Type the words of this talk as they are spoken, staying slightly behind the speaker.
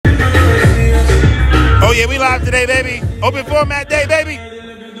Oh yeah, we live today, baby. Open format day, baby.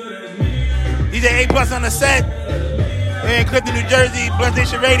 DJ A+ on the set. We're in Clifton, New Jersey, Blessed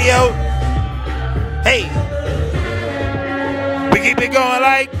Nation Radio. Hey, we keep it going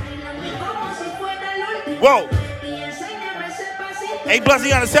like. Whoa. A+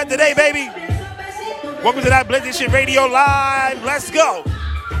 on the set today, baby. Welcome to that Blessed Nation Radio live. Let's go.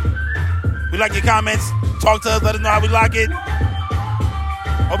 We like your comments. Talk to us. Let us know how we like it.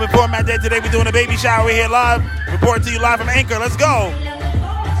 Open format day today. We're doing a baby shower. We're here live. Reporting to you live from Anchor. Let's go.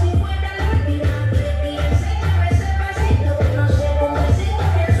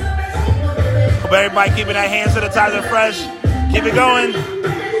 Hope everybody keeping that hand sanitizer fresh. Keep it going.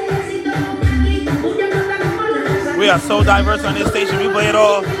 We are so diverse on this station. We play it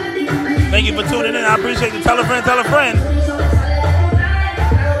all. Thank you for tuning in. I appreciate you. Tell a friend, tell a friend.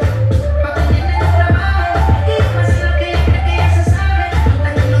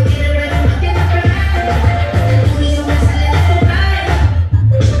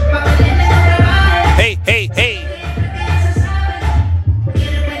 Hey, hey.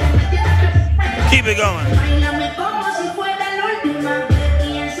 Keep it going.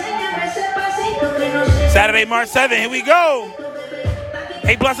 Saturday, March 7th. Here we go.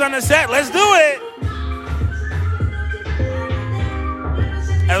 A+ on the set. Let's do it.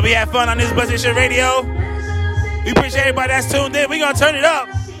 As we have fun on this Blessed Nation Radio. We appreciate everybody that's tuned in. We're going to turn it up.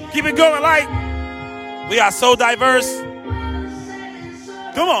 Keep it going like. We are so diverse.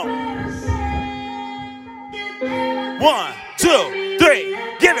 Come on. 1, 2, 3.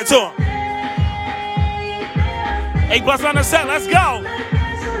 Give it to him. A+ on the set. Let's go.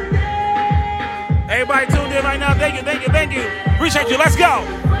 Everybody tuned in right now. Thank you. Appreciate you. Let's go.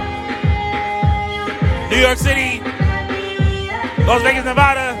 New York City, Las Vegas,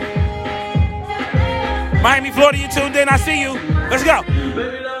 Nevada, Miami, Florida, you tuned in. I see you. Let's go.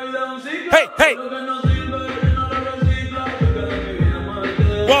 Hey.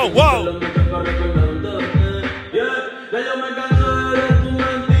 Whoa.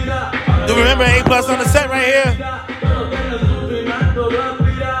 Do remember A+ on the set right here?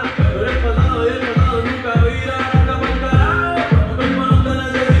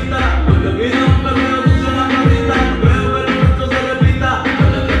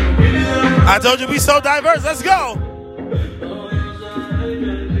 I told you we so diverse. Let's go.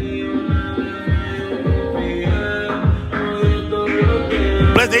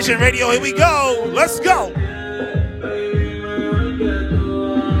 Blessed Nation Radio, here we go. Let's go.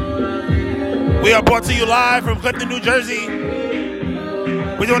 We are brought to you live from Clifton, New Jersey.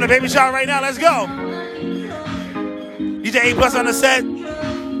 We're doing a baby shower right now. Let's go. DJ A+ on the set.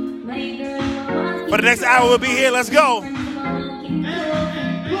 For the next hour, we'll be here. Let's go.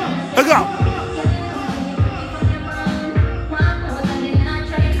 Let's go.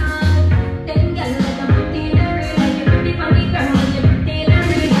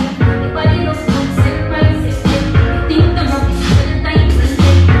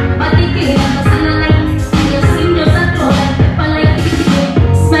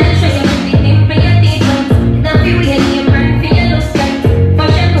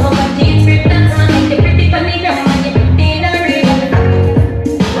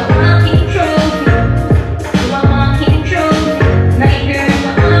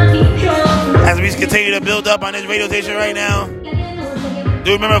 Continue to build up on this radio station right now.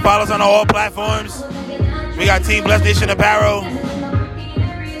 Do remember to follow us on all platforms. We got Team Blessed Nation Apparel.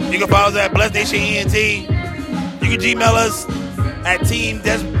 You can follow us at Blessed Nation ENT. You can Gmail us at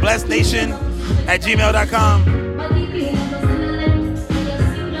teamblessednation@gmail.com.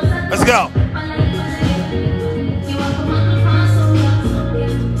 Let's go.